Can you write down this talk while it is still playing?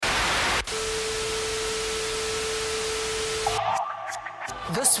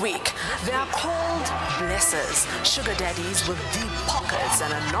This week, they are called blessers, sugar daddies with deep pockets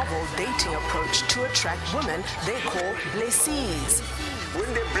and a novel dating approach to attract women they call blessees.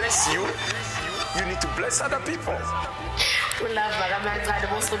 When they bless you, you need to bless other people.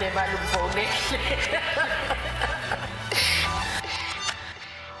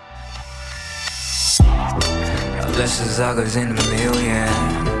 Balanc'izaka's in the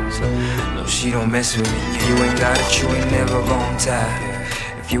millions. No, she don't mess with me. If you ain't got it, you ain't never gon' tap.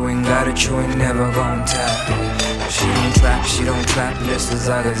 If you ain't got it, you ain't never gon' tap. She don't trap.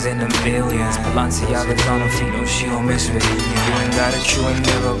 Balanc'izaka's in the millions. Balanc'izaka's on her feet. No, she don't mess with me. If you ain't got it, you ain't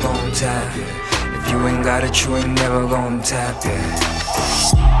never gon' tap. If you ain't got it, you ain't never gon' tap.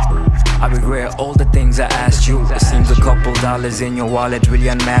 I regret all the things I asked you. It seems a couple dollars in your wallet really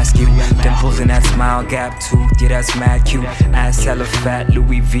unmask you. Dimples in that smile, gap tooth, yeah that's mad cute. Ass hella fat,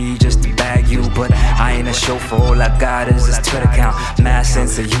 Louis V just to bag you. But I ain't a chauffeur, all I got is this Twitter account. Mad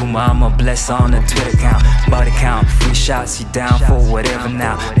sense of humor, I'm a bless on the Twitter account. Body count, 3 shots, she down for whatever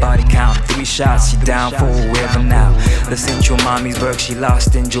now. Body count, 3 shots, she down for whoever now. This ain't your mommy's burg, she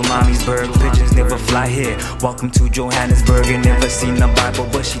lost in your mommy's burg. Pigeons never fly here, welcome to Johannesburg. And never seen the Bible,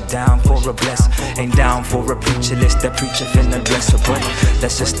 but she down for a bless. Ain't down for a preacher list, that preacher finna dress her. But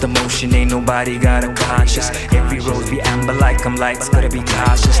that's just emotion, ain't nobody got a conscience. Every rose be amber like I'm lights, gotta be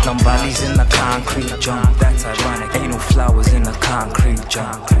cautious. Nobody's in the concrete jump, that's ironic. Ain't no flowers in the concrete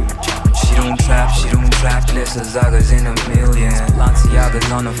jump. She don't trap, Balanc'izaka's in a million.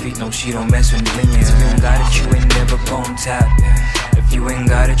 Balanc'izaka's on her feet, no she don't mess with millions. If you ain't got it, you ain't never gon' tap. If you ain't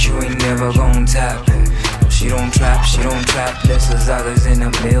got it, you ain't never gon' tap. She don't trap, Balanc'izaka's in a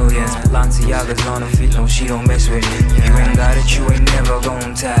millions. Balanc'izaka's on her feet, no she don't mess with me. If you ain't got it, you ain't never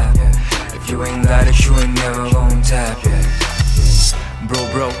gon' tap. If you ain't got it, you ain't never gon' tap.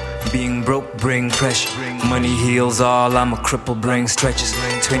 Bro, being broke bring pressure. Money heals all, I'm a cripple, bring stretches.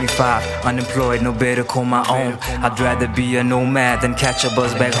 25, unemployed, no better call my own. I'd rather be a nomad than catch a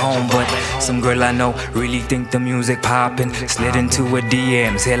bus back home. But some girl I know really think the music poppin'. Slid into her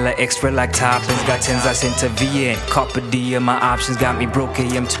DMs, hella extra like toppings. Got tens I sent to VN, Carpe Diem, my options. Got me broke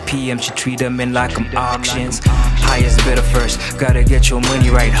AM to PM, she treat them in like I'm auctions. Highest bidder first, gotta get your money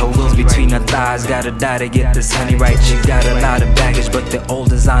right. Her wheels between her thighs, gotta die to get this honey right. She got a lot of baggage, but they're all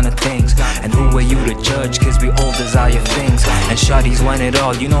designer things. And who are you to judge, cause we all desire things. And shawty's want it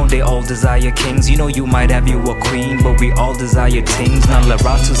all, you know they all desire kings. You know you might have you a queen, but we all desire things. Now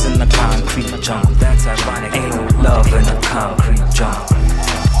Larato's in the concrete jungle, that's ironic. Ain't no